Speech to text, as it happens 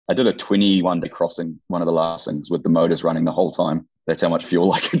I did a 21-day crossing, one of the last things, with the motors running the whole time. That's how much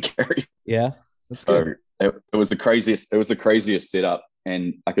fuel I could carry. Yeah, that's so good. It was the craziest. It was the craziest setup,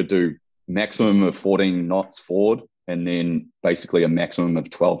 and I could do maximum of 14 knots forward, and then basically a maximum of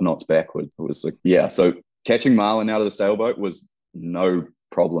 12 knots backward. It was like, yeah. So catching marlin out of the sailboat was no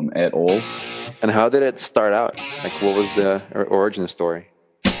problem at all. And how did it start out? Like, what was the origin story?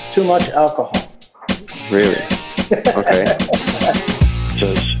 Too much alcohol. Really? Okay.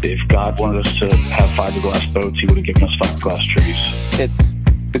 Says if God wanted us to have fiberglass boats, he would have given us fiberglass trees. It's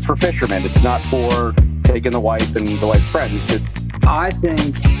for fishermen. It's not for taking the wife and the wife's friends. I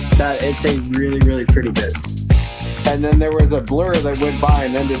think that it's a really, really pretty bit. And then there was a blur that went by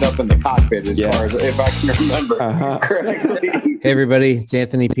and ended up in the cockpit, as far as if I can remember correctly. Hey, everybody. It's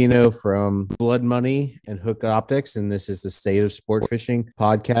Anthony Pino from Blood Money and Hook Optics, and this is the State of Sport Fishing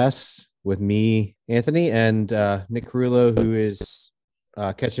podcast with me, Anthony, and Nick Carullo, who is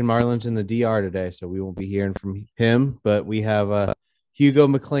catching marlins in the DR today. So we won't be hearing from him, but we have Hugo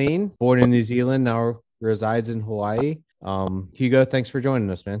MacLean, born in New Zealand, now resides in Hawaii. Hugo, thanks for joining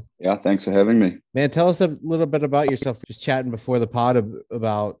us, man. Yeah, thanks for having me. Man, tell us a little bit about yourself. Just chatting before the pod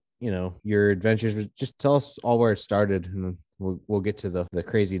about, your adventures. Just tell us all where it started, and then we'll get to the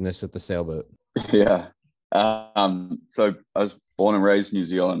craziness with the sailboat. Yeah. So I was born and raised in New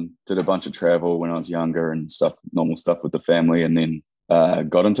Zealand, did a bunch of travel when I was younger and stuff, normal stuff with the family, and then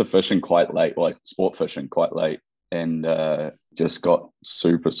got into fishing quite late, like sport fishing quite late, and just got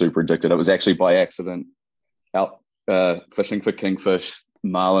super, super addicted. It was actually by accident out fishing for kingfish.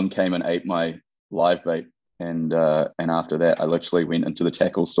 Marlin came and ate my live bait, and after that I literally went into the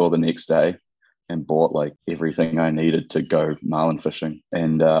tackle store the next day and bought like everything I needed to go marlin fishing.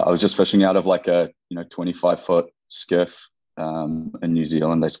 And I was just fishing out of like a 25-foot skiff in New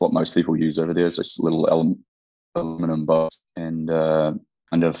Zealand. That's what most people use over there. It's just little aluminum boats. And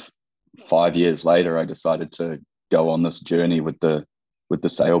kind of 5 years later, I decided to go on this journey with the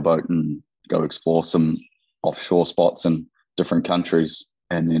sailboat and go explore some offshore spots in different countries.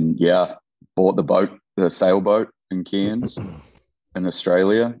 And then bought the sailboat in Cairns in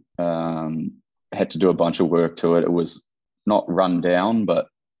Australia. Had to do a bunch of work to it. It was not run down, but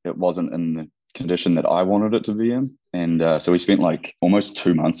it wasn't in the condition that I wanted it to be in. And so we spent like almost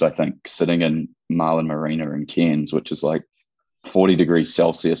 2 months, I think, sitting in Marlin Marina in Cairns, which is like 40 degrees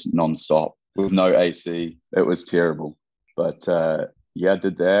Celsius nonstop with no AC. It was terrible. But I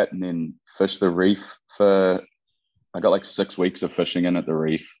did that, and then fished the reef I got like 6 weeks of fishing in at the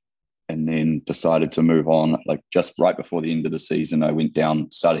reef, and then decided to move on. Like just right before the end of the season, I went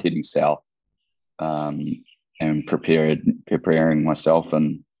down, started heading south, and preparing myself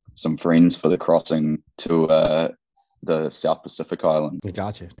and some friends for the crossing to the South Pacific island.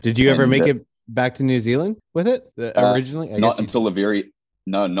 Gotcha. Did you ever make it back to New Zealand with it originally? Not until the very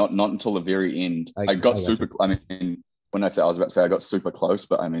end. I got super. I mean, when I was about to say I got super close,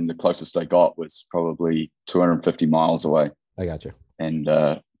 but I mean the closest I got was probably 250 miles away. I got you. And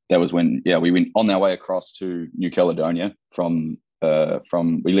that was when we went on our way across to New Caledonia from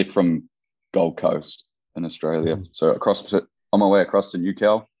we left from Gold Coast in Australia. Mm-hmm. So on my way across to New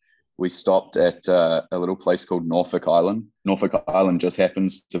Cal, we stopped at a little place called Norfolk Island. Norfolk Island just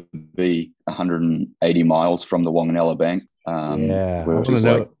happens to be 180 miles from the Wanganella Bank. Which is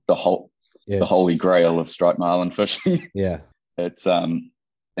like the holy grail of striped marlin fishing. Yeah. It's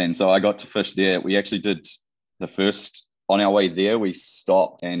and so I got to fish there. We actually did on our way there, we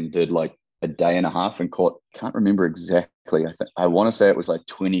stopped and did like a day and a half and caught, can't remember exactly. I want to say it was like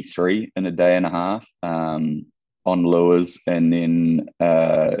 23 in a day and a half on lures. And then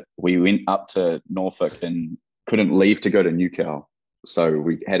we went up to Norfolk and couldn't leave to go to Newcastle. So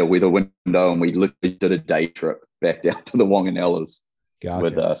we had a weather window and we literally did a day trip back down to the Wanganellas. Gotcha.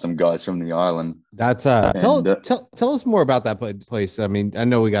 With some guys from the island. That's tell us more about that place. I mean, I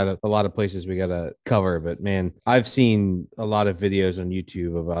know we got a lot of places we got to cover, but man, I've seen a lot of videos on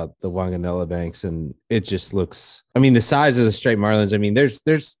YouTube about the Wanganella banks, and it just looks. I mean, the size of the striped marlins. I mean,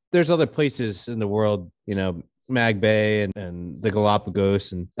 there's other places in the world, Mag Bay and the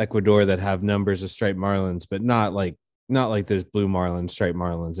Galapagos and Ecuador that have numbers of striped marlins, but not like those blue marlin striped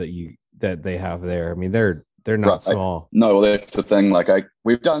marlins that they have there. I mean, they're not small. No, well, that's the thing. Like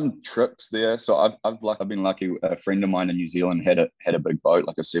we've done trips there. So I've been lucky. A friend of mine in New Zealand had a big boat,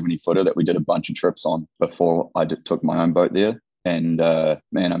 like a 70-footer that we did a bunch of trips on before I took my own boat there. And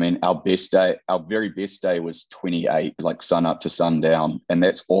man, I mean, our very best day was 28, like sun up to sundown. And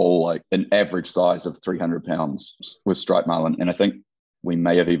that's all like an average size of 300 pounds with striped marlin. And I think we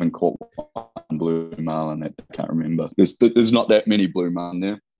may have even caught one blue marlin. I can't remember. There's not that many blue marlin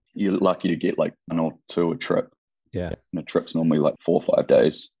there. You're lucky to get like one or two a trip. Yeah. And a trip's normally like 4 or 5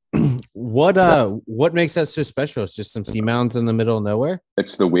 days. What makes that so special? It's just some sea mountains in the middle of nowhere.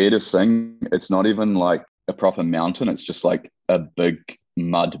 It's the weirdest thing. It's not even like a proper mountain. It's just like a big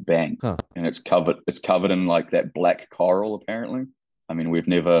mud bank, and it's covered in like that black coral. Apparently, I mean, we've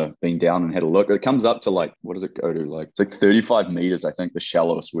never been down and had a look. It comes up to like, what does it go to? Like, it's like 35 meters. I think the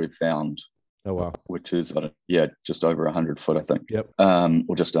shallowest we've found. Oh wow! Which is just over 100 foot, I think. Yep.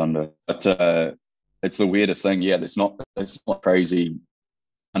 Or just under. But it's the weirdest thing. Yeah, it's not crazy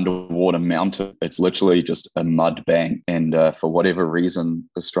underwater mountain. It's literally just a mud bank, and for whatever reason,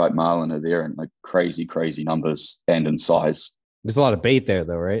 the striped marlin are there in like crazy numbers and in size. There's a lot of bait there,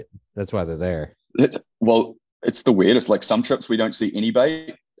 though, right? That's why they're there. It's the weirdest. Like some trips we don't see any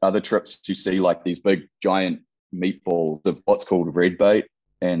bait. Other trips you see like these big giant meatballs of what's called red bait,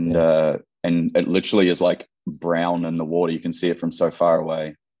 and it literally is like brown in the water. You can see it from so far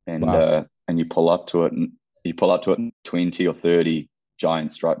away, and you pull up to it, and 20 or 30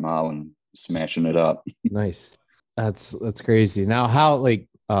 giant striped marlin smashing it up. Nice. That's crazy. Now, how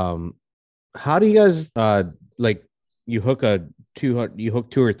do you guys you hook 2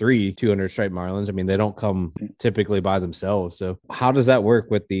 or 3 200 striped marlins? I mean, they don't come typically by themselves. So how does that work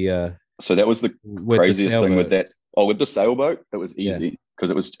with the so that was the craziest thing with that. Oh, with the sailboat, it was easy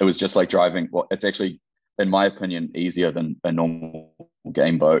because it was just like driving. Well, it's actually, in my opinion, easier than a normal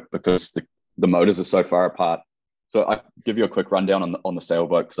game boat because the motors are so far apart. So I give you a quick rundown on the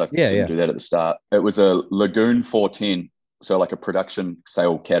sailboat because I didn't do that at the start. It was a Lagoon 410, so like a production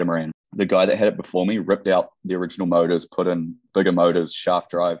sail catamaran. The guy that had it before me ripped out the original motors, put in bigger motors,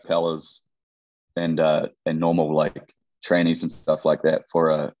 shaft drive propellers, and normal like trannies and stuff like that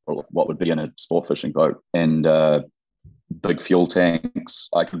for what would be in a sport fishing boat, and big fuel tanks.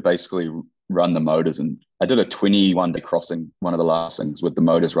 I could basically run the motors, and I did a 21-day crossing, one of the last things, with the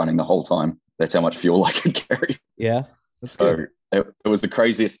motors running the whole time. That's how much fuel I could carry. Yeah, that's good. It was the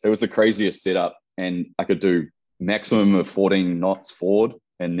craziest. It was the craziest setup, and I could do maximum of 14 knots forward,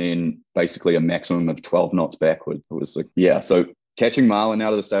 and then basically a maximum of 12 knots backward. It was like, so catching marlin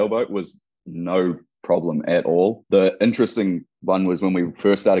out of the sailboat was no problem at all. The interesting one was when we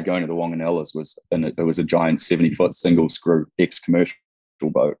first started going to the Wanganellas it was a giant 70-foot single screw ex-commercial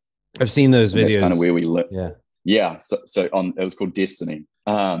boat. I've seen those videos. That's kind of where we lived. Yeah. So it was called Destiny.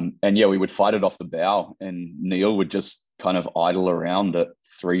 And we would fight it off the bow, and Neil would just kind of idle around at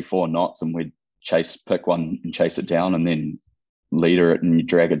 3-4 knots, and we'd pick one and chase it down, and then leader it, and you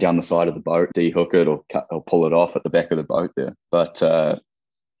drag it down the side of the boat, de-hook it or pull it off at the back of the boat there. But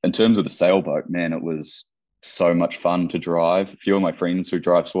in terms of the sailboat, man, it was so much fun to drive. A few of my friends who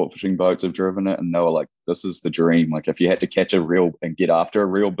drive sport fishing boats have driven it, and they were like, this is the dream. Like if you had to catch and get after a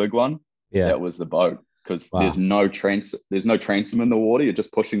real big one, that was the boat. Because there's no transom in the water. You're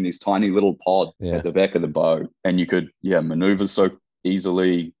just pushing these tiny little pod at the back of the boat, and you could maneuver so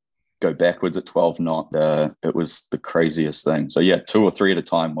easily, go backwards at 12 knot. It was the craziest thing. So 2 or 3 at a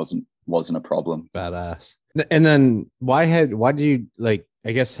time wasn't a problem. Badass. And then why do you like?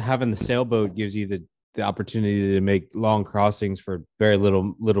 I guess having the sailboat gives you the opportunity to make long crossings for very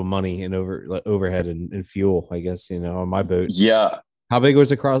little money and overhead and fuel. I guess on my boat. Yeah. How big was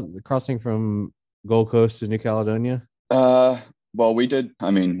the crossing from Gold Coast to New Caledonia? Well, we did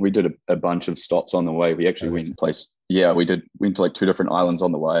a bunch of stops on the way. We actually went to like 2 different islands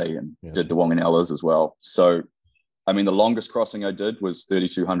on the way, and did the Wanganellas as well. So, I mean, the longest crossing I did was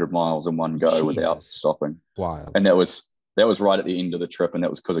 3,200 miles in one go without stopping. Wow. And that was right at the end of the trip, and that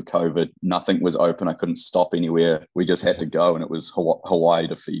was because of COVID. Nothing was open. I couldn't stop anywhere. We just had to go, and it was Hawaii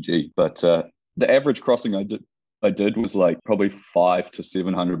to Fiji. But the average crossing I did was like probably 500 to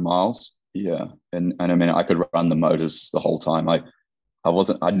 700 miles. Yeah. And I mean, I could run the motors the whole time. I'd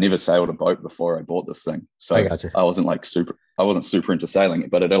never sailed a boat before I bought this thing. So I wasn't super into sailing it,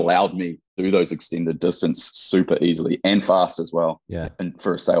 but it allowed me to do those extended distance super easily and fast as well. Yeah. And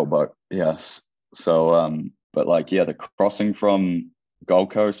for a sailboat. Yes. So, but the crossing from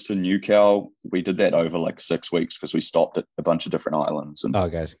Gold Coast to New Cal, we did that over like 6 weeks because we stopped at a bunch of different islands and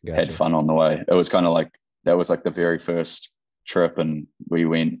had fun on the way. It was kind of like, that was like the very first trip, and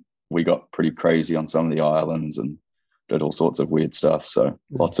we got pretty crazy on some of the islands and did all sorts of weird stuff. So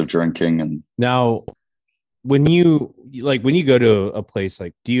lots of drinking. And now when you go to a place,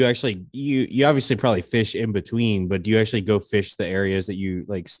 like, do you actually, you obviously probably fish in between, but do you actually go fish the areas that you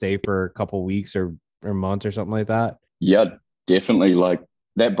like stay for a couple weeks or months or something like that? Yeah, definitely. Like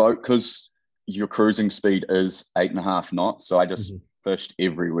that boat, because your cruising speed is 8.5 knots. So I just fished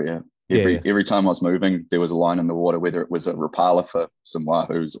everywhere. Every time I was moving, there was a line in the water, whether it was a Rapala for some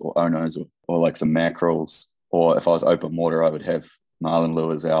wahoos or onos or like some mackerels, or if I was open water, I would have marlin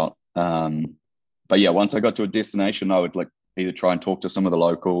lures out. But once I got to a destination, I would like either try and talk to some of the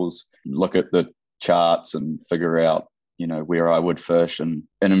locals, look at the charts and figure out, where I would fish. And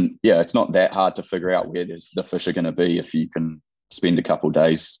yeah, it's not that hard to figure out where the fish are going to be if you can spend a couple of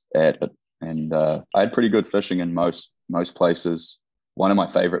days at it. And I had pretty good fishing in most places. One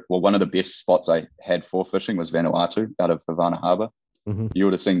of the best spots I had for fishing was Vanuatu out of Havana Harbour. Mm-hmm. You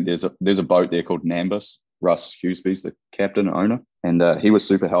would have seen there's a boat there called Nambus. Russ Hughesby's the captain and owner, and he was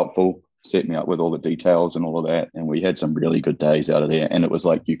super helpful, set me up with all the details and all of that. And we had some really good days out of there. And it was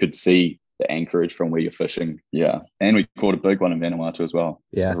like you could see the anchorage from where you're fishing. Yeah. And we caught a big one in Vanuatu as well.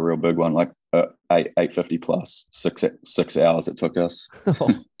 Yeah. A real big one, like 850 plus, 6 hours it took us.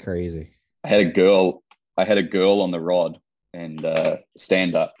 Crazy. I had a girl on the rod and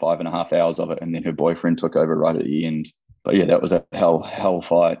stand up 5.5 hours of it. And then her boyfriend took over right at the end. But yeah, that was a hell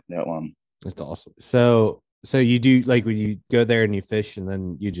fight, that one. That's awesome. So you do, like, when you go there and you fish, and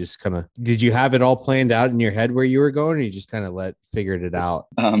then you just kind of, did you have it all planned out in your head where you were going, or you just kind of figured it out?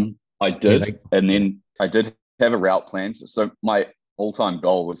 I did. And then I did have a route planned. So my all-time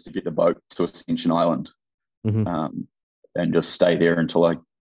goal was to get the boat to Ascension Island, mm-hmm. And just stay there until I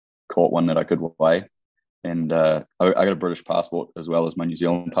caught one that I could weigh. And I got a British passport as well as my New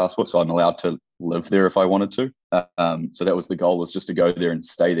Zealand passport, so I'm allowed to live there if I wanted to. So that was the goal, was just to go there and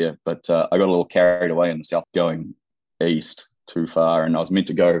stay there. But I got a little carried away in the south, going east too far, and I was meant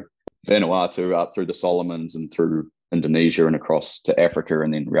to go Vanuatu up through the Solomons and through Indonesia and across to Africa,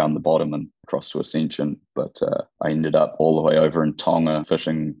 and then round the bottom and across to Ascension. But I ended up all the way over in Tonga,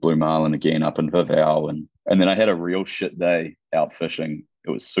 fishing Blue Marlin again up in Vivau, and then I had a real shit day out fishing. It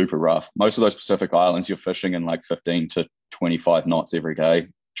was super rough. Most of those Pacific islands, you're fishing in like 15 to 25 knots every day,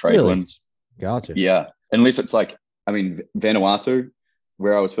 trade winds. Gotcha. Yeah. Unless it's like, Vanuatu,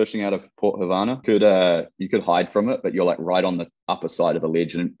 where I was fishing out of Port Havana, you could hide from it, but you're like right on the upper side of the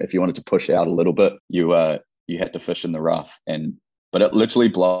ledge. And if you wanted to push out a little bit, you had to fish in the rough. But it literally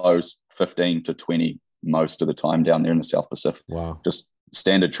blows 15 to 20 most of the time down there in the South Pacific. Wow. Just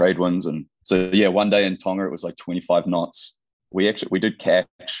standard trade winds. And so, yeah, one day in Tonga, it was like 25 knots. We did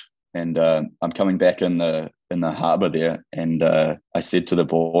catch, and I'm coming back in the harbor there, and I said to the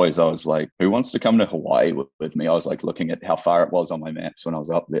boys, I was like, who wants to come to Hawaii with me? I was like looking at how far it was on my maps when I was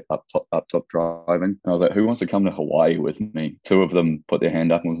up top driving, and I was like, who wants to come to Hawaii with me? Two of them put their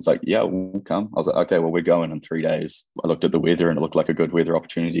hand up and was like, yeah, we'll come. I was like, okay, well, we're going in 3 days. I looked at the weather and it looked like a good weather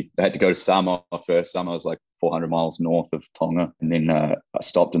opportunity. I had to go to Samoa first. Samoa was like 400 miles north of Tonga, and then I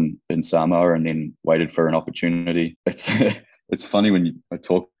stopped in Samoa and then waited for an opportunity. It's funny when I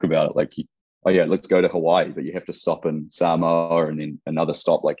talk about it, like, oh yeah, let's go to Hawaii, but you have to stop in Samoa, and then another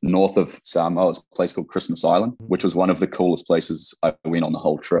stop like north of Samoa is a place called Christmas Island, which was one of the coolest places I went on the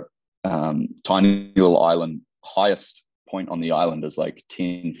whole trip. Tiny little island, highest point on the island is like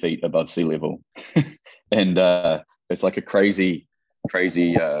 10 feet above sea level. And it's like a crazy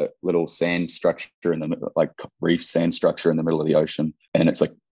little sand structure in the middle, like reef sand structure in the middle of the ocean. And it's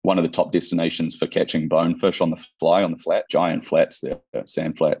like one of the top destinations for catching bonefish on the flat, giant flats there,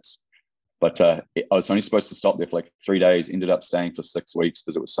 sand flats. But I was only supposed to stop there for like 3 days, ended up staying for 6 weeks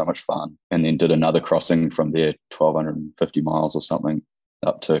because it was so much fun. And then did another crossing from there, 1,250 miles or something,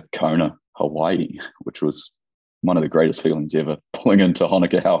 up to Kona, Hawaii, which was one of the greatest feelings ever, pulling into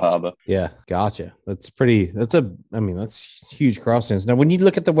Honokau Harbor. Yeah, gotcha. That's huge crossings. Now, when you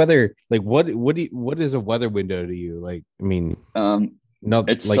look at the weather, like what is a weather window to you? Like, no,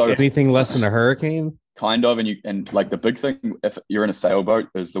 it's like anything less than a hurricane? Kind of, and like the big thing, if you're in a sailboat,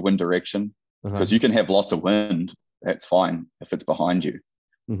 is the wind direction, because you can have lots of wind. That's fine if it's behind you,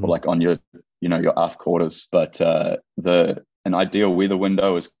 or like on your aft quarters. But an ideal weather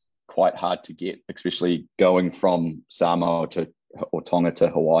window is quite hard to get, especially going from Samoa or Tonga to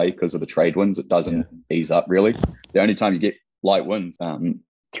Hawaii because of the trade winds. It doesn't ease up really. The only time you get light winds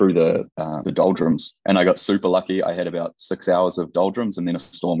through the doldrums, and I got super lucky. I had about 6 hours of doldrums, and then a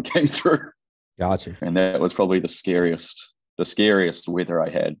storm came through. Gotcha. And that was probably the scariest weather I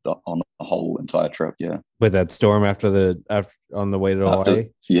had on the whole entire trip. Yeah. With that storm after on the way to Hawaii.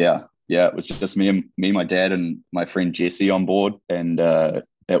 Yeah. It was just me, my dad, and my friend Jesse on board, and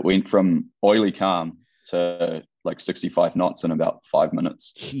it went from oily calm to like 65 knots in about 5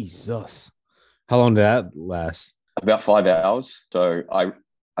 minutes. Jesus. How long did that last? About 5 hours. So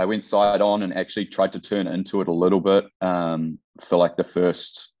I went side on and actually tried to turn into it a little bit for like the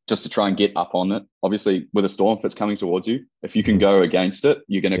first, just to try and get up on it. Obviously, with a storm, if it's coming towards you, if you can go against it,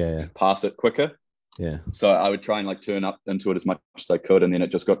 you're going to pass it quicker. Yeah. So I would try and like turn up into it as much as I could, and then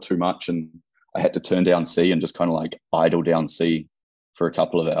it just got too much, and I had to turn down sea and just kind of like idle down sea for a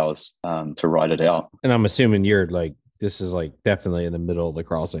couple of hours to ride it out. And I'm assuming you're like this is like definitely in the middle of the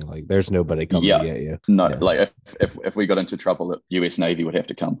crossing. Like there's nobody coming to get you. No, like if we got into trouble, the US Navy would have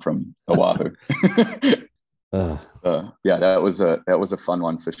to come from Oahu. That was a fun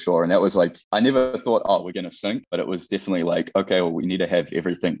one for sure. And that was like, I never thought, oh, we're going to sink, but it was definitely like, okay, well, we need to have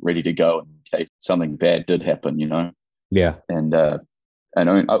everything ready to go in case something bad did happen, you know? Yeah. And I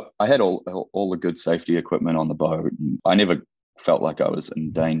mean, I had all the good safety equipment on the boat. And I never felt like I was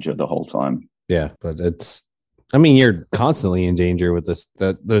in danger the whole time. Yeah, but you're constantly in danger with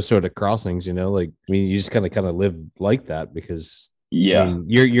those sort of crossings, you know, like, I mean, you just kind of live like that because I mean,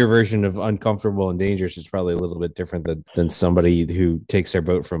 your version of uncomfortable and dangerous is probably a little bit different than somebody who takes their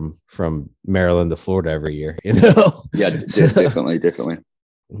boat from Maryland to Florida every year, you know? Yeah, definitely.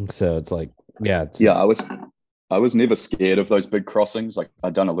 So it's like, I was never scared of those big crossings. Like I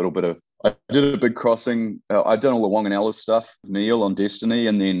did a big crossing. I'd done all the Wanganella stuff, Neil on Destiny.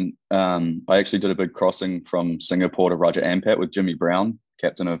 And then I actually did a big crossing from Singapore to Raja Ampat with Jimmy Brown,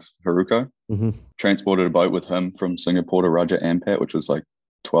 captain of Haruko. Transported a boat with him from Singapore to Raja Ampat, which was like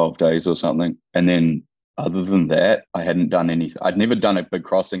 12 days or something. And then other than that, I hadn't done anything. I'd never done a big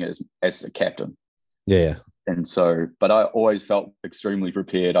crossing as a captain. Yeah. And so, but I always felt extremely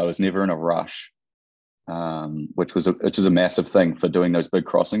prepared. I was never in a rush, which is a massive thing for doing those big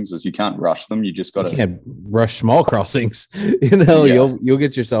crossings is you can't rush them. You just got to. You can't rush small crossings. You know, you'll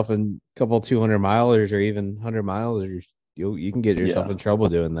get yourself in a couple 200 milers or even 100 miles, or you can get yourself in trouble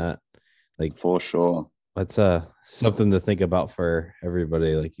doing that. Like for sure. That's something to think about for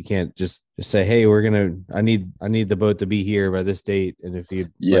everybody. Like you can't just say, hey, I need the boat to be here by this date. And if you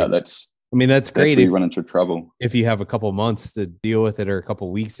that's great. If you run into trouble. If you have a couple months to deal with it or a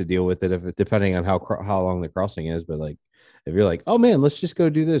couple weeks to deal with it, depending on how long the crossing is. But like, if you're like, oh man, let's just go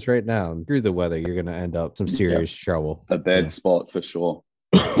do this right now, and through the weather, you're going to end up some serious trouble. A bad spot for sure.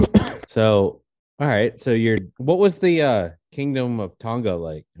 So, all right. So what was the Kingdom of Tonga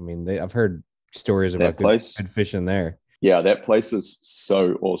like? I mean, I've heard stories about good fishing there. Yeah, that place is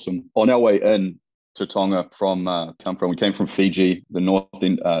so awesome. On our way in to Tonga we came from Fiji, the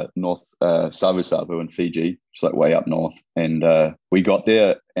north Savu Savu in Fiji, just like way up north. And we got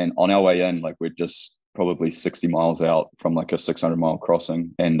there, and on our way in, like we're just probably 60 miles out from like a 600-mile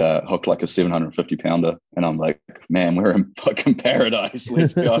crossing, and hooked like a 750 pounder. And I'm like, man, we're in fucking paradise.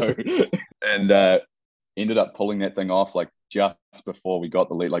 Let's go. And ended up pulling that thing off like just before we got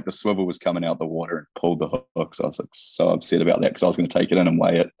the lead. Like the swivel was coming out the water and pulled the hook. So I was like so upset about that because I was going to take it in and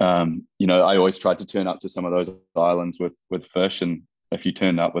weigh it. You know, I always tried to turn up to some of those islands with fish, and if you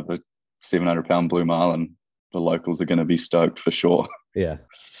turn up with a 700-pound blue marlin, the locals are going to be stoked for sure. Yeah.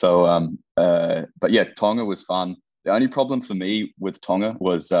 So, but yeah, Tonga was fun. The only problem for me with Tonga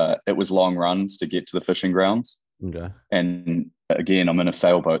was it was long runs to get to the fishing grounds. Okay. And again, I'm in a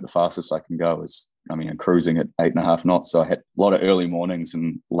sailboat. The fastest I can go is, I'm cruising at 8.5 knots. So I had a lot of early mornings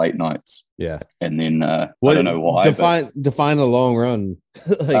and late nights. Yeah. And then I don't know why. Define a long run.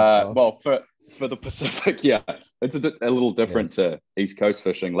 Well, for the Pacific, yeah, it's a little different to East Coast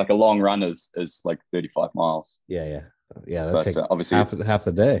fishing. Like a long run is like 35 miles. Yeah. That takes obviously half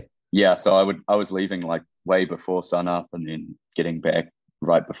the day. Yeah. So I was leaving like way before sun up and then getting back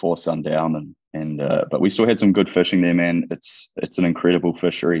right before sundown, but we still had some good fishing there, man. It's an incredible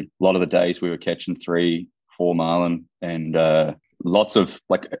fishery. A lot of the days we were catching 3-4 marlin, and lots of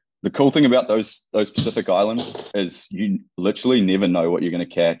like the cool thing about those Pacific islands is you literally never know what you're going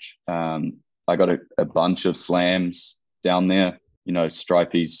to catch. I got a bunch of slams down there,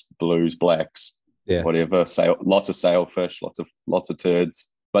 stripies, blues, blacks, whatever. Lots of sailfish, lots of turds.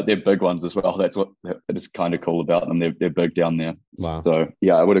 But they're big ones as well. That's what it is kind of cool about them. They're big down there. Wow. So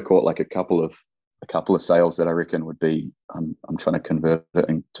yeah, I would have caught like a couple of sails that I reckon would be. I'm trying to convert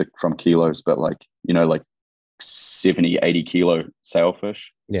it from kilos, but like 70, 80 kilo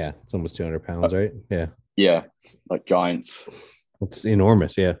sailfish. Yeah, it's almost 200 pounds, right? Yeah. Yeah, like giants. It's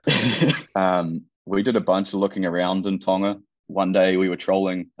enormous. Yeah. We did a bunch of looking around in Tonga. One day we were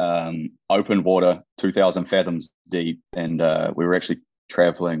trolling open water, 2,000 fathoms deep, and we were actually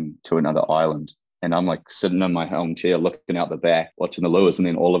traveling to another island, and I'm like sitting in my home chair looking out the back watching the lures, and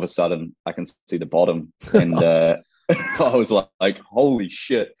then all of a sudden I can see the bottom, and I was like holy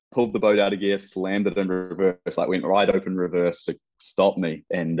shit, pulled the boat out of gear, slammed it in reverse, like went right open reverse to stop me,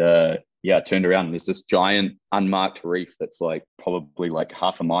 and I turned around and there's this giant unmarked reef that's like probably like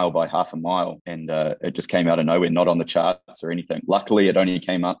half a mile by half a mile, and it just came out of nowhere, not on the charts or anything. Luckily it only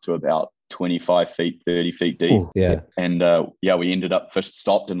came up to about 25 feet, 30 feet deep. Ooh, yeah. And we ended up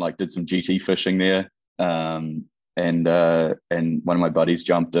stopped and like did some GT fishing there. And one of my buddies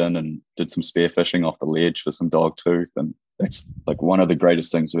jumped in and did some spear fishing off the ledge for some dogtooth. And that's like one of the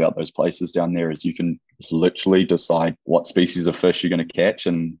greatest things about those places down there is you can literally decide what species of fish you're going to catch,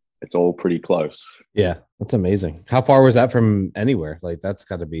 and it's all pretty close. Yeah, that's amazing. How far was that from anywhere? Like that's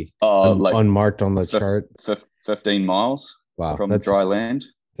got to be like unmarked on the chart. 15 miles from dry land.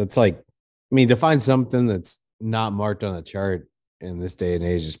 That's like, I mean, to find something that's not marked on a chart in this day and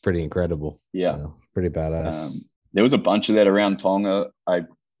age is pretty incredible. Yeah, pretty badass. There was a bunch of that around Tonga. I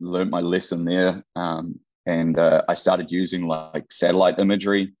learned my lesson there, and I started using like satellite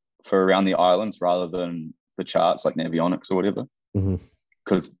imagery for around the islands rather than the charts like Navionics or whatever,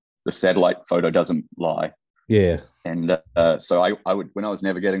 because the satellite photo doesn't lie. Yeah. And so I would, when I was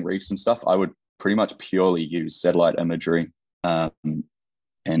navigating reefs and stuff, I would pretty much purely use satellite imagery, and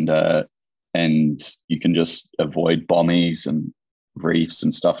you can just avoid bommies and reefs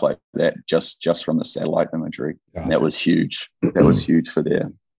and stuff like that just from the satellite imagery. Gotcha. And that was huge. That was huge for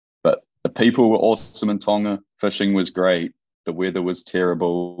there. But the people were awesome in Tonga. Fishing was great. The weather was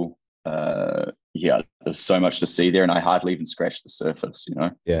terrible. There's so much to see there, and I hardly even scratched the surface.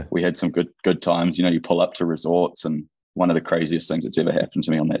 Yeah, we had some good times. You pull up to resorts, and one of the craziest things that's ever happened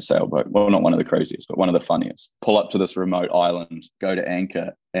to me on that sailboat, well, not one of the craziest, but one of the funniest, pull up to this remote island, go to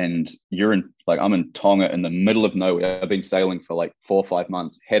anchor, and I'm in Tonga in the middle of nowhere. I've been sailing for like 4 or 5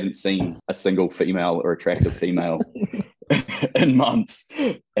 months, hadn't seen a single female or attractive female in months.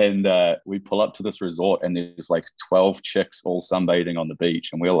 And we pull up to this resort, and there's like 12 chicks all sunbathing on the beach,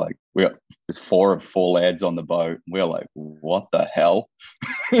 and there's four lads on the boat. We're like, what the hell?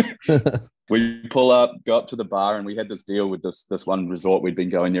 We pull up, go up to the bar, and we had this deal with this one resort. We'd been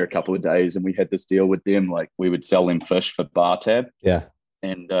going there a couple of days, and we had this deal with them, like we would sell them fish for bar tab. Yeah.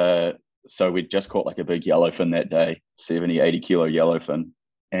 And so we'd just caught like a big yellowfin that day, 70, 80 kilo yellowfin.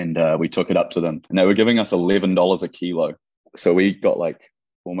 And we took it up to them, and they were giving us $11 a kilo. So we got like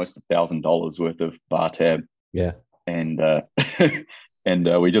almost $1,000 worth of bar tab. Yeah. And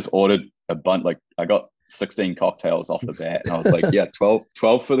we just ordered a bunch. Like I got 16 cocktails off the bat, and I was like, yeah, 12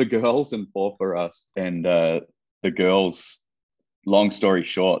 for the girls and 4 for us. And the girls, long story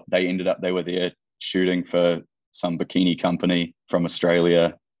short, they were there shooting for some bikini company from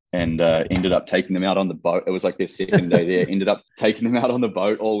Australia, and ended up taking them out on the boat. It was like their second day there. Ended up taking them out on the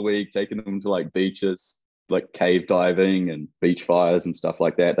boat all week, taking them to like beaches, like cave diving and beach fires and stuff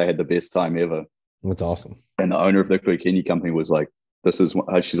like that. They had the best time ever. That's awesome. And the owner of the bikini company was like,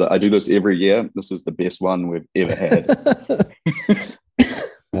 she's like, I do this every year. This is the best one we've ever had.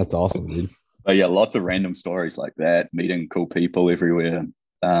 That's awesome, dude. But yeah, lots of random stories like that, meeting cool people everywhere.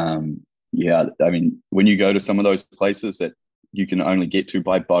 Yeah, I mean, when you go to some of those places that you can only get to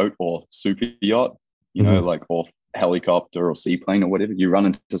by boat or super yacht, like, or helicopter or seaplane or whatever, you run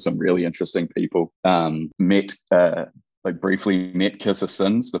into some really interesting people. Briefly met Kiss of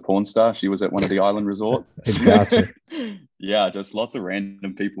Sins, the porn star. She was at one of the island resorts. Gotcha. Yeah, just lots of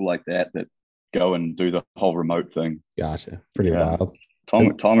random people like that go and do the whole remote thing. Gotcha. Pretty wild.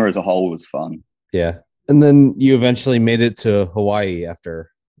 Tonga as a whole was fun. Yeah. And then you eventually made it to Hawaii after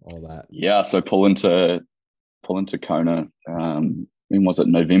all that. Yeah, so pull into Kona. When was it?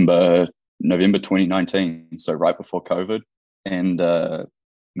 November 2019. So right before COVID. And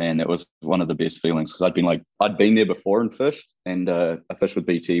man, that was one of the best feelings, because I'd been there before and fished, and I fished with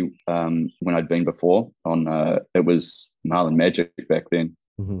BT when I'd been before on it was Marlin Magic back then.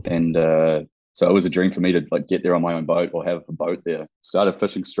 And so it was a dream for me to like get there on my own boat or have a boat there. Started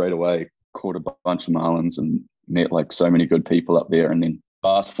fishing straight away, caught a bunch of marlins, and met like so many good people up there. And then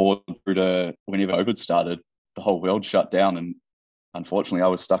fast forward through to whenever COVID started, the whole world shut down, and unfortunately I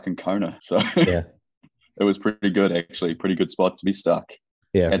was stuck in Kona. So yeah. It was pretty good, actually. Pretty good spot to be stuck.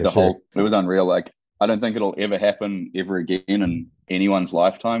 Yeah, it was unreal. Like, I don't think it'll ever happen ever again in anyone's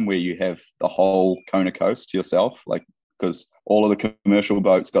lifetime where you have the whole Kona coast to yourself. Like, because all of the commercial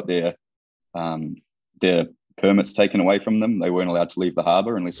boats got their permits taken away from them. They weren't allowed to leave the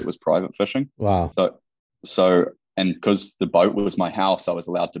harbor unless it was private fishing. Wow. So and because the boat was my house, I was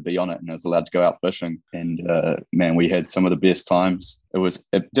allowed to be on it, and I was allowed to go out fishing. And man, we had some of the best times.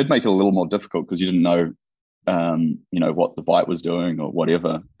 It did make it a little more difficult because you didn't know what the bite was doing or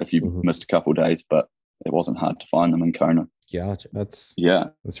whatever if you missed a couple of days, but it wasn't hard to find them in Kona. Gotcha. That's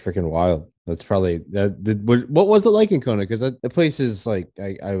freaking wild. That's probably what was it like in Kona? Because the place is like,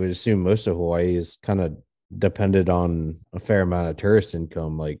 I would assume most of Hawaii is kind of depended on a fair amount of tourist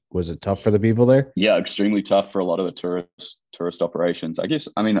income. Like, was it tough for the people there? Yeah, extremely tough for a lot of the tourist operations. I guess,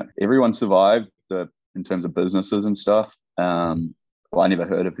 I mean, everyone survived in terms of businesses and stuff. I never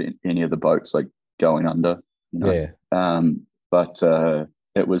heard of any of the boats like going under. But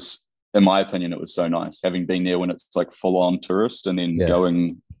it was, in my opinion, it was so nice having been there when it's like full on tourist, and then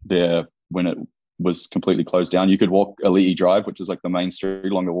going there when was completely closed down. You could walk Aliti Drive, which is like the main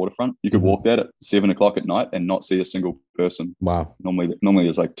street along the waterfront. You could walk that at 7 o'clock at night and not see a single person. Wow. Normally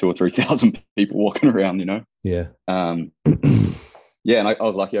there's like 2,000 or 3,000 people walking around, you know? Yeah. Yeah, and I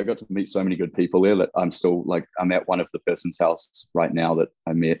was lucky. I got to meet so many good people there that I'm at one of the person's house right now that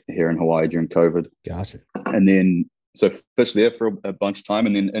I met here in Hawaii during COVID. Gotcha. And then, so fished there for a bunch of time.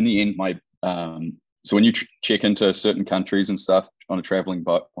 And then in the end, so when you check into certain countries and stuff on a traveling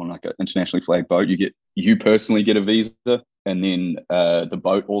boat, on like an internationally flagged boat, you personally get a visa. And then the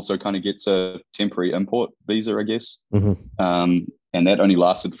boat also kind of gets a temporary import visa, I guess. And that only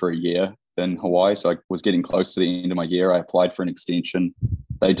lasted for a year in Hawaii. So I was getting close to the end of my year. I applied for an extension.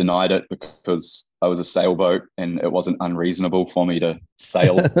 They denied it because I was a sailboat and it wasn't unreasonable for me to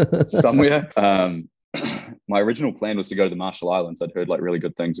sail somewhere. My original plan was to go to the Marshall Islands. I'd heard like really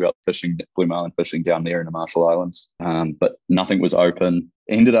good things about fishing, blue marlin fishing down there in the Marshall Islands. But nothing was open.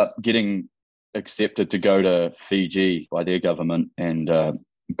 Ended up getting accepted to go to Fiji by their government and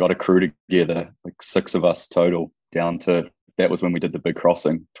got a crew together, like 6 of us total, down to, that was when we did the big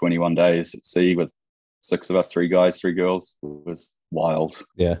crossing, 21 days at sea with 6 of us, 3 guys, 3 girls. It was wild.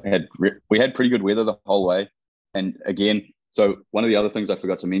 Yeah. We had pretty good weather the whole way. And again, so one of the other things I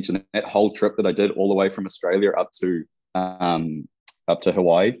forgot to mention, that whole trip that I did all the way from Australia up to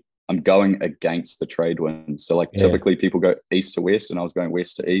Hawaii, I'm going against the trade winds. So like typically people go east to west and I was going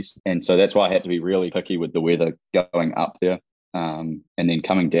west to east. And so that's why I had to be really picky with the weather going up there. And then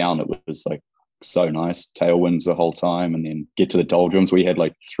coming down, it was like so nice, tailwinds the whole time. And then get to the doldrums. We had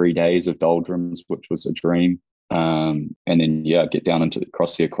like 3 days of doldrums, which was a dream. And then, get down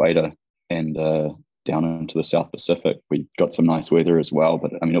across the equator and down into the South Pacific. We got some nice weather as well,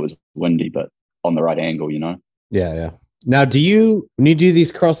 but I mean, it was windy, but on the right angle, you know? Yeah. Now, when you do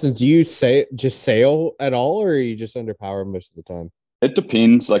these crossings, do you just sail at all, or are you just under power most of the time? It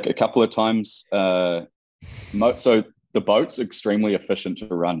depends. Like a couple of times. So the boat's extremely efficient to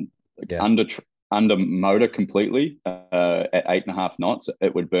run. Under motor completely at 8.5 knots,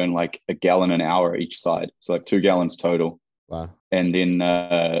 it would burn like a gallon an hour each side. So like 2 gallons total. Wow. And then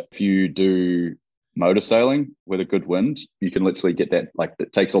if you do motor sailing with a good wind, you can literally get that, like,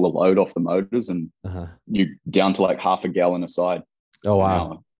 that takes all the load off the motors and you down to like half a gallon a side. Oh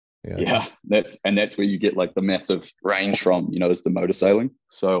wow. Yeah, that's where you get like the massive range from, you know, is the motor sailing.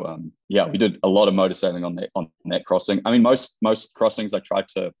 So we did a lot of motor sailing on that crossing. I mean, most crossings I tried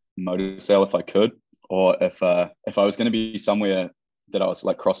to motor sail if I could, or if I was going to be somewhere that I was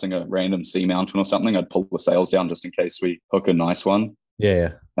like crossing a random sea mountain or something, I'd pull the sails down just in case we hook a nice one.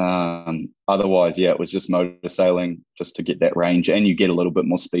 Otherwise, it was just motor sailing just to get that range, and you get a little bit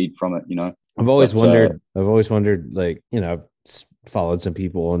more speed from it, you know. I've always wondered, like, you know, I've followed some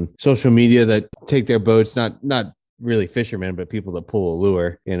people on social media that take their boats, not really fishermen, but people that pull a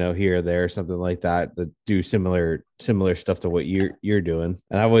lure, you know, here or there, something like that do similar stuff to what you're doing.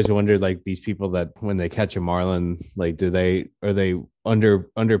 And I've always wondered, like, these people that when they catch a marlin, like, are they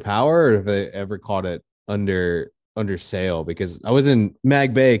under power, or have they ever caught it under sail? Because I was in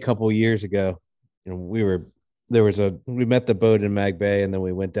Mag Bay a couple of years ago, and we met the boat in Mag Bay, and then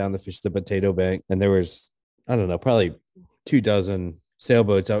we went down to fish the Potato Bank, and there was, I don't know, probably 24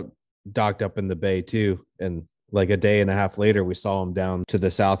 sailboats out docked up in the bay too. And like a day and a half later, we saw them down to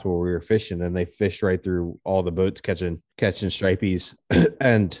the south where we were fishing, and they fished right through all the boats catching stripies.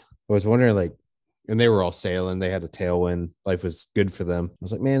 And I was wondering, like, and they were all sailing, they had a tailwind, life was good for them. I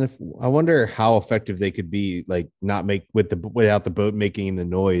was like, man, I wonder how effective they could be, like, not make without the boat making the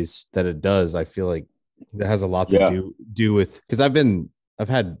noise that it does. I feel like that has a lot to do with, because I've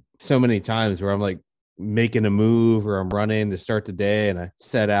had so many times where I'm like making a move or I'm running to start the day and I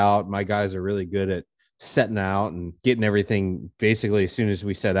set out. My guys are really good at setting out and getting everything basically as soon as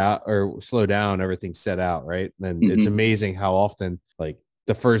we set out or slow down, everything's set out, right? And it's amazing how often, like,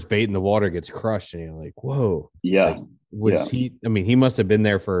 the first bait in the water gets crushed and you're like, whoa. Yeah. Like, he must have been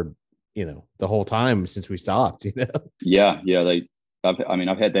there for, you know, the whole time since we stopped, you know? Yeah. I've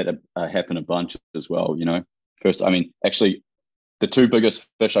had that happen a bunch as well, you know. First, actually the 2 biggest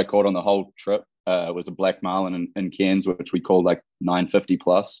fish I caught on the whole trip was a black marlin in Cairns, which we called like 950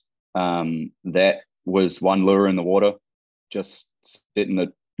 plus. That was one lure in the water, just setting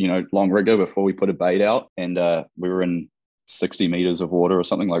the, you know, long rigger before we put a bait out. And we were in 60 meters of water or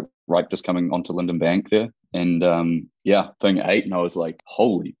something, like right just coming onto Linden Bank there. And thing ate, and I was like,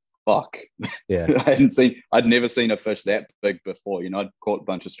 holy fuck. Yeah. I'd never seen a fish that big before. You know, I'd caught a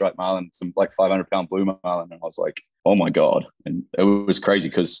bunch of striped marlin, some like 500-pound blue marlin, and I was like, oh my God. And it was crazy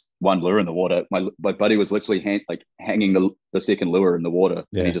because one lure in the water, my buddy was literally hanging the second lure in the water.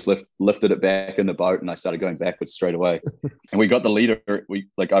 Yeah. And he just lifted it back in the boat, and I started going backwards straight away. And we got the leader.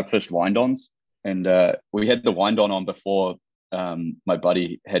 I fished wind-ons. And we had the wind on before my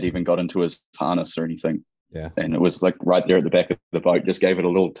buddy had even got into his harness or anything. Yeah. And it was like right there at the back of the boat, just gave it a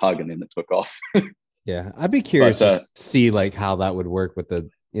little tug and then it took off. Yeah. I'd be curious to see like how that would work with the,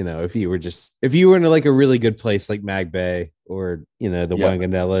 if you were in like a really good place like Mag Bay or, the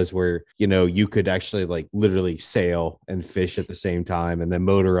Wanganellas where, you could actually like literally sail and fish at the same time and then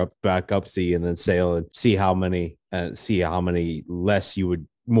motor up back up sea and then sail and see how many less you would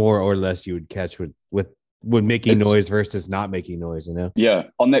more or less you would catch with making noise versus not making noise, Yeah.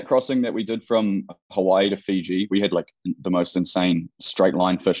 On that crossing that we did from Hawaii to Fiji, we had like the most insane straight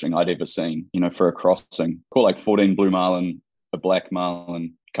line fishing I'd ever seen, for a crossing. Caught like 14 blue marlin, a black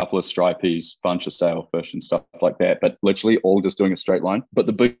marlin, couple of stripies, bunch of sailfish and stuff like that, but literally all just doing a straight line. But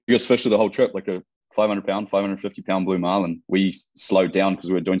the biggest fish of the whole trip, like a 500-pound, 550-pound blue marlin, we slowed down because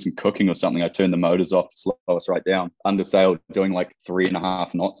we were doing some cooking or something. I turned the motors off to slow us right down. Under sail, doing like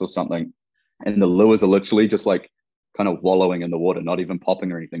 3.5 knots or something. And the lures are literally just like kind of wallowing in the water, not even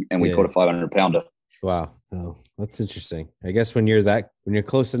popping or anything. And we caught a 500-pounder. Wow. Oh, that's interesting. I guess when you're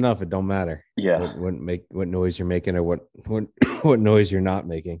close enough, it don't matter. Yeah. What noise you're making or what noise you're not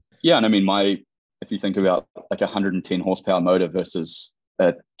making. Yeah. And I mean, if you think about like 110 horsepower motor versus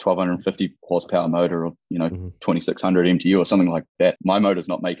a 1250 horsepower motor or, 2600 MTU or something like that, my motor's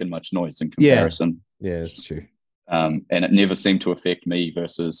not making much noise in comparison. Yeah, it's true. And it never seemed to affect me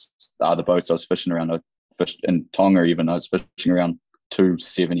versus the other boats I was fishing around. I fished in Tonga even. I was fishing around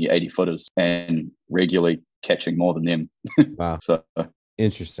 270, 80 footers and regularly catching more than them. Wow. So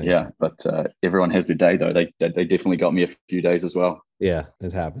interesting. Yeah, but everyone has their day though. They definitely got me a few days as well. Yeah,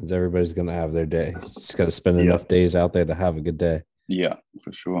 it happens. Everybody's gonna have their day. Just got to spend enough days out there to have a good day. Yeah,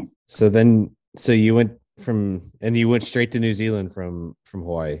 for sure. So you went straight to New Zealand from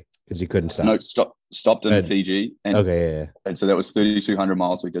Hawaii because you couldn't stop. No, stopped in Fiji. And, okay, yeah. And so that was 3,200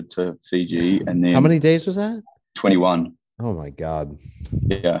 miles we did to Fiji, and then how many days was that? 21. Oh my God.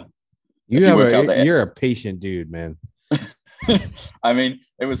 Yeah. You're a patient dude, man. I mean,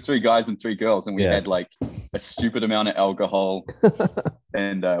 it was 3 guys and 3 girls, and we had like a stupid amount of alcohol,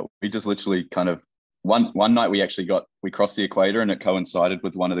 and we just literally kind of one night we crossed the equator, and it coincided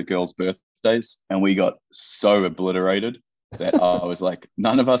with one of the girls' birthdays, and we got so obliterated that I was like,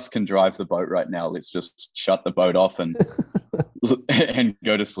 none of us can drive the boat right now. Let's just shut the boat off and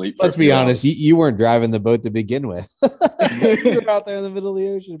go to sleep. Let's be honest, you weren't driving the boat to begin with. You were out there in the middle of the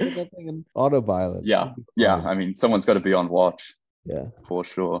ocean, put that thing in autopilot. Yeah. I mean, someone's got to be on watch. Yeah, for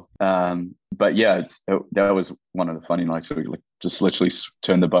sure. But yeah, that was one of the funny nights. We just literally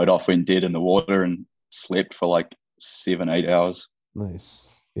turned the boat off, went dead in the water, and slept for like 7-8 hours.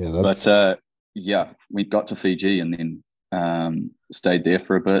 Nice. Yeah, but we got to Fiji and then stayed there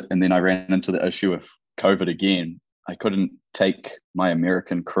for a bit, and then I ran into the issue of COVID again. I couldn't take my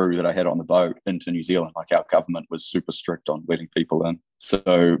American crew that I had on the boat into New Zealand. Like, our government was super strict on letting people in.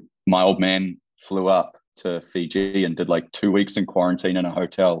 So my old man flew up to Fiji and did like 2 weeks in quarantine in a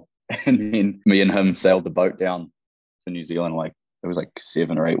hotel. And then me and him sailed the boat down to New Zealand. Like, it was like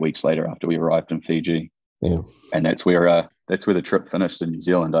 7 or 8 weeks later after we arrived in Fiji. Yeah. And that's where the trip finished in New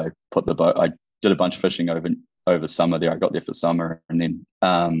Zealand. I did a bunch of fishing over summer there. I got there for summer, and then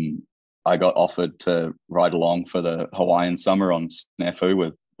I got offered to ride along for the Hawaiian summer on Snafu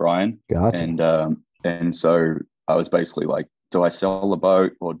with Brian. Gotcha. And so I was basically like, do I sell the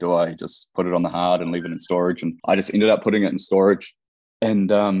boat or do I just put it on the hard and leave it in storage? And I just ended up putting it in storage and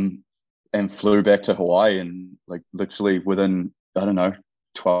flew back to Hawaii. And like literally within,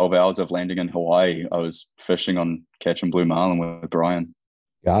 12 hours of landing in Hawaii, I was fishing on catching blue marlin with Brian.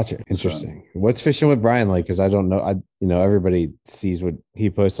 Gotcha. Interesting. What's fishing with Brian like? Because I don't know. Everybody sees what he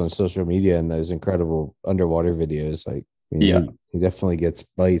posts on social media and those incredible underwater videos. Like, he definitely gets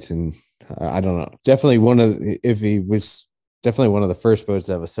bites, and I don't know. Definitely one of the first boats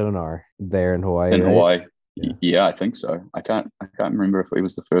to have a sonar there in Hawaii. Hawaii, yeah, I think so. I can't remember if he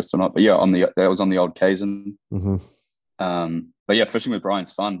was the first or not. But yeah, that was on the old Kaizen. Mm-hmm. But yeah, fishing with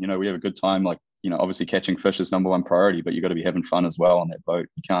Brian's fun. We have a good time. Like, obviously catching fish is number one priority, but you got to be having fun as well on that boat.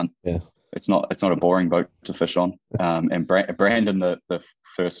 You can't. Yeah. It's not a boring boat to fish on. And Brandon, the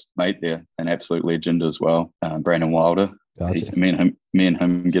first mate there, an absolute legend as well. Brandon Wilder. Gotcha. Me and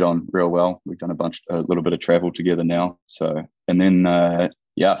him get on real well. We've done a little bit of travel together now. So, and then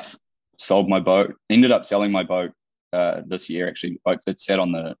sold my boat. Ended up selling my boat this year. Actually, it sat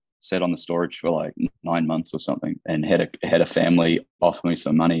on the storage for like 9 months or something, and had a family offer me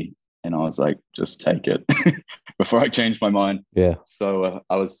some money. And I was like, just take it before I changed my mind. Yeah. So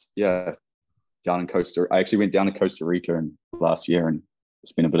I was, down in I actually went down to Costa Rica last year and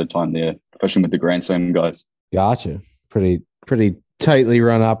spent a bit of time there fishing with the Grand Slam guys. Gotcha. Pretty tightly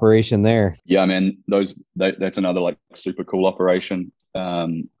run operation there. Yeah, man, that's another like super cool operation.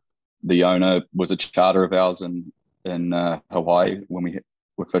 The owner was a charter of ours in Hawaii when we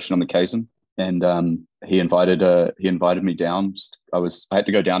were fishing on the Kaizen, and he invited me down. I had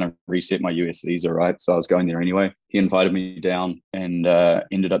to go down and reset my US visa, right? So I was going there anyway. He invited me down and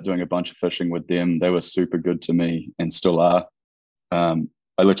ended up doing a bunch of fishing with them. They were super good to me and still are.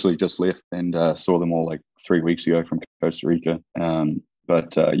 I literally just left and saw them all like 3 weeks ago from Costa Rica.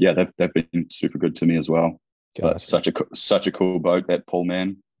 But they've been super good to me as well. Gotcha. But such a cool boat, that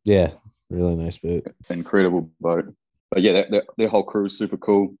Pullman. Yeah, really nice boat. Incredible boat. But yeah, their whole crew is super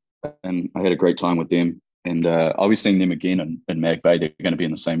cool, and I had a great time with them. And I'll be seeing them again in Mag Bay. They're going to be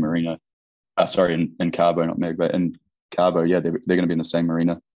in the same marina. In Cabo, not Mag Bay. In Cabo, yeah, they're going to be in the same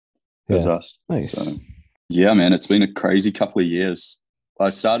marina as us. Nice. So, yeah, man, it's been a crazy couple of years. I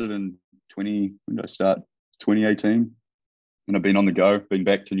started in 2018, and I've been on the go. Been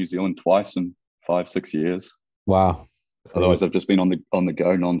back to New Zealand twice in 5-6 years. Wow. Otherwise, I've just been on the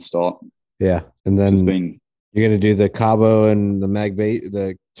go nonstop. Yeah, and then you're going to do the Cabo and the Mag Bay,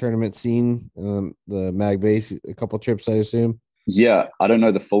 the tournament scene, the Mag Bay, a couple trips, I assume. Yeah, I don't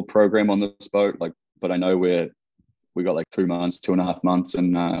know the full program on this boat, but I know we got like 2.5 months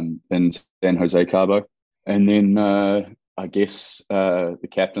in San Jose Cabo, and then I guess the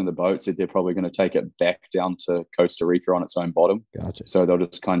captain of the boat said they're probably going to take it back down to Costa Rica on its own bottom. Gotcha. So they'll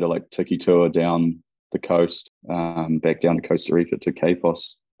just kind of like tiki tour down the coast, back down to Costa Rica to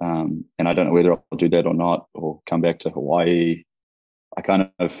Capos. And I don't know whether I'll do that or not, or come back to Hawaii. I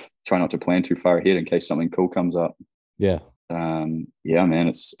kind of try not to plan too far ahead in case something cool comes up. Yeah. Yeah, man,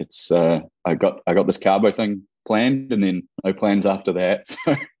 it's I got this Cabo thing planned, and then no plans after that.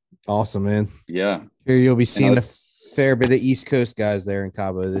 So. Awesome, man. Yeah. Here you'll be seeing a fair bit of East Coast guys there in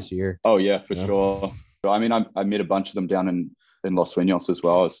Cabo this year. Oh yeah, for sure. I mean, I met a bunch of them down in Los Sueños as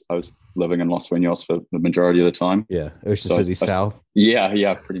well. I was living in Los Sueños for the majority of the time. Yeah, Ocean City South.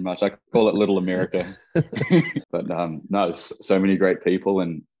 Yeah, pretty much. I call it Little America. But no, so many great people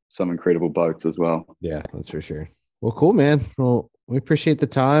and some incredible boats as well. Yeah, that's for sure. Well, cool, man. Well, we appreciate the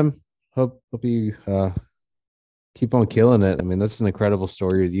time. Hope you keep on killing it. I mean, that's an incredible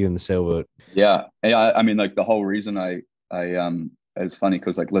story with you and the sailboat. Yeah. I mean, like the whole reason it's funny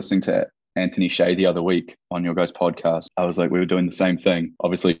because like listening to Anthony Shea the other week on your guys' podcast, I was like, we were doing the same thing,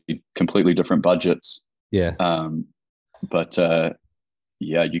 obviously completely different budgets. Yeah. But I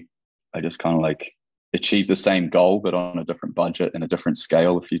just kind of like achieved the same goal, but on a different budget and a different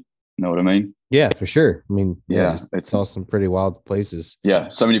scale, if you know what I mean. Yeah, for sure. I mean, yeah, it's all some pretty wild places. Yeah.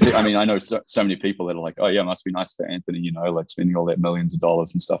 So many people, I mean, I know so many people that are like, oh yeah, it must be nice for Anthony, you know, like spending all that millions of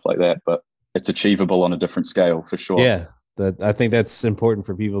dollars and stuff like that, but it's achievable on a different scale for sure. Yeah. I think that's important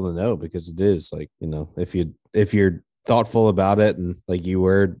for people to know, because it is like, you know, if you're thoughtful about it and like you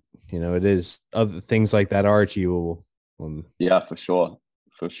were, you know, it is, other things like that are achievable. Yeah, for sure.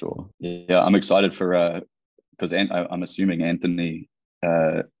 Yeah, I'm excited for because I'm assuming Anthony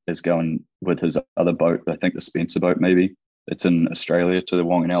is going with his other boat. I think the Spencer boat, maybe it's in Australia to the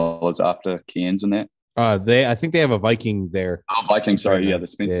Wanganellas after Cairns and that. I think they have a Viking there. Oh, Viking, sorry, yeah, the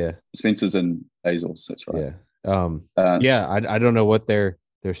Spencer. Yeah. The Spencer's in Azores, that's right. Yeah. I don't know what their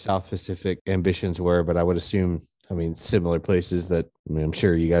South Pacific ambitions were, but I would assume, I mean, similar places that, I mean, I'm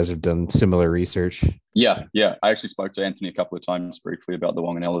sure you guys have done similar research. Yeah. I actually spoke to Anthony a couple of times briefly about the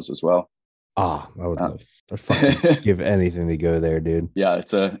Wanganellas as well. I would love. I'd fucking give anything to go there, dude. Yeah,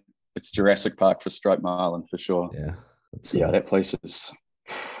 it's Jurassic Park for Striped Island for sure. Yeah, that place is.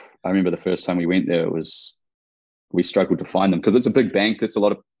 I remember the first time we went there, we struggled to find them because it's a big bank. That's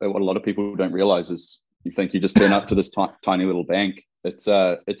what a lot of people don't realize is you think you just turn up to this tiny little bank. It's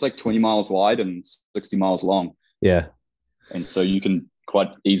like 20 miles wide and 60 miles long. Yeah, and so you can quite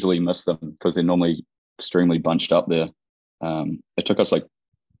easily miss them because they're normally extremely bunched up there. It took us like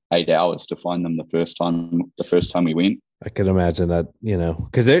 8 hours to find them the first time we went. I could imagine that, you know,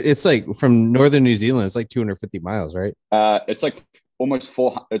 because it's like from northern New Zealand, it's like 250 miles, right? It's like almost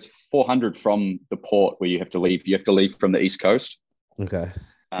 400 from the port where you have to leave. You have to leave from the East Coast. Okay.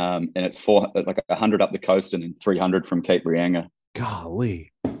 And it's like 100 up the coast and then 300 from Cape Reinga.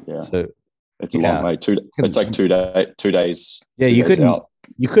 Golly. Yeah. So it's a long way. It's like 2 days. Yeah, you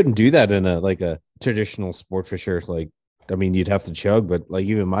couldn't do that in a traditional sport fisher. Like, I mean, you'd have to chug, but like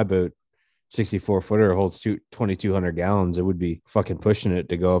even my boat, 64-footer holds 2,200 gallons. It would be fucking pushing it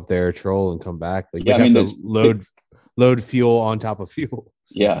to go up there, troll, and come back. Like, you have to load fuel on top of fuel.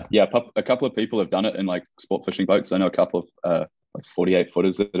 Yeah. A couple of people have done it in like sport fishing boats. I know a couple of like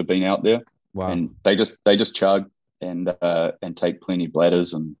 48-footers that have been out there. Wow. And they just chug and take plenty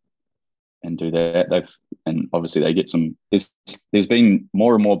bladders and do that. and obviously they get some. There's been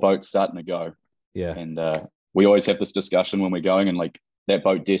more and more boats starting to go. Yeah, and we always have this discussion when we're going, and like that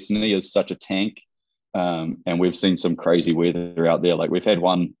boat Destiny is such a tank, and we've seen some crazy weather out there. Like we've had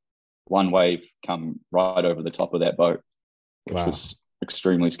one wave come right over the top of that boat, which was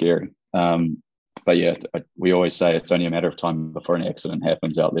extremely scary. But yeah, we always say it's only a matter of time before an accident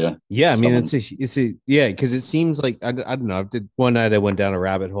happens out there. Yeah, I mean, it's a yeah, because it seems like I don't know. One night I went down a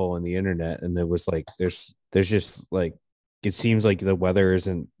rabbit hole on the internet, and it was like there's just like it seems like the weather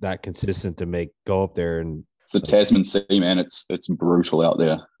isn't that consistent to go up there, and it's the Tasman Sea, man. It's brutal out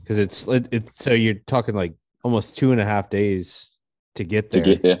there because it's so you're talking like almost 2.5 days to get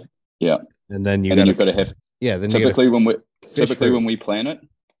there. Yeah, and then you've got to have Then typically when we plan it,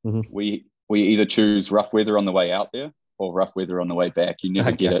 we either choose rough weather on the way out there or rough weather on the way back. You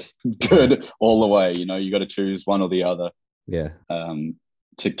never get it good all the way. You know, you got to choose one or the other. Yeah.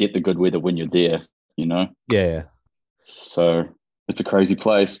 To get the good weather when you're there. You know. Yeah. So it's a crazy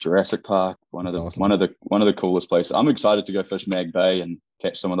place, Jurassic Park. One of the coolest places. I'm excited to go fish Mag Bay and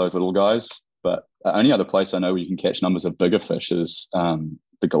catch some of those little guys. But the only other place I know where you can catch numbers of bigger fish is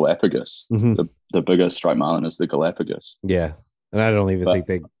the Galapagos. The biggest striped marlin is the Galapagos. Yeah. And I don't even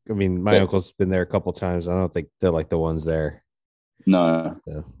think my uncle's been there a couple times. I don't think they're like the ones there. No.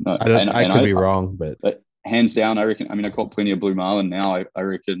 I could be wrong, but hands down, I reckon. I mean, I caught plenty of blue marlin now. I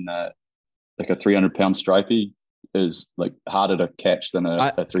reckon like a 300-pound stripey is like harder to catch than a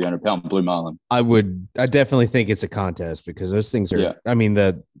 300-pound blue marlin. I definitely think it's a contest because those things are. Yeah. I mean,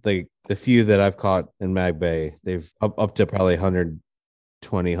 the few that I've caught in Mag Bay, they've up to probably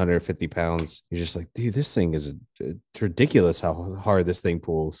 120, 150 pounds. You're just like, dude, this thing it's ridiculous how hard this thing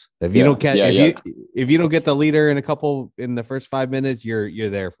pulls. If you don't catch, if you don't get the leader in the first 5 minutes, you're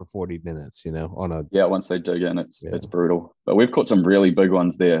there for 40 minutes. You know, once they dig in, it's brutal. But we've caught some really big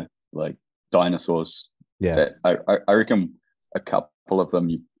ones there, like dinosaurs. Yeah, I reckon a couple of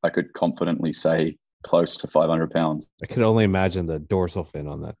them I could confidently say close to 500 pounds. I could only imagine the dorsal fin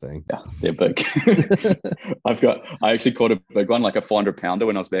on that thing. Yeah, they're big. I actually caught a big one, like a 400-pounder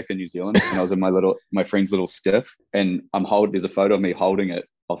when I was back in New Zealand, and I was in my friend's little skiff, and there's a photo of me holding it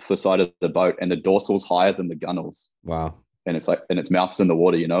off the side of the boat, and the dorsal's higher than the gunnels. Wow. And it's like, and its mouth's in the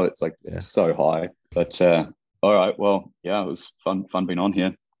water, you know, it's like so high. But all right, well, yeah, it was fun being on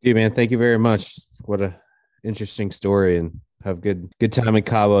here. Yeah, man, thank you very much. What a interesting story, and have good time in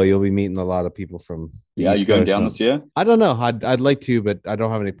Cabo. You'll be meeting a lot of people from the East you going Coast. down this year? I don't know. I'd like to, but I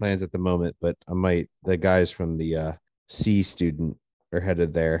don't have any plans at the moment. But I might. The guys from the C student are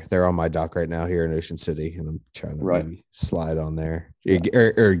headed there. They're on my dock right now here in Ocean City, and I'm trying to maybe slide on there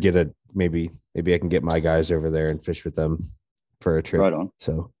or get maybe I can get my guys over there and fish with them for a trip. Right on.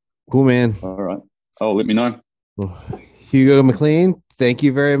 So cool, man. All right. Oh, let me know. Well, Hugo MacLean, thank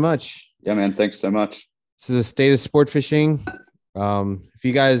you very much. Yeah, man. Thanks so much. This is a state of sport fishing. If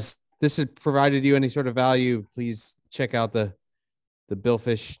you guys, this has provided you any sort of value, please check out the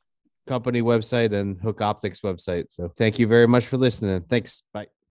Billfish company website and Hook Optics website. So thank you very much for listening. Thanks. Bye.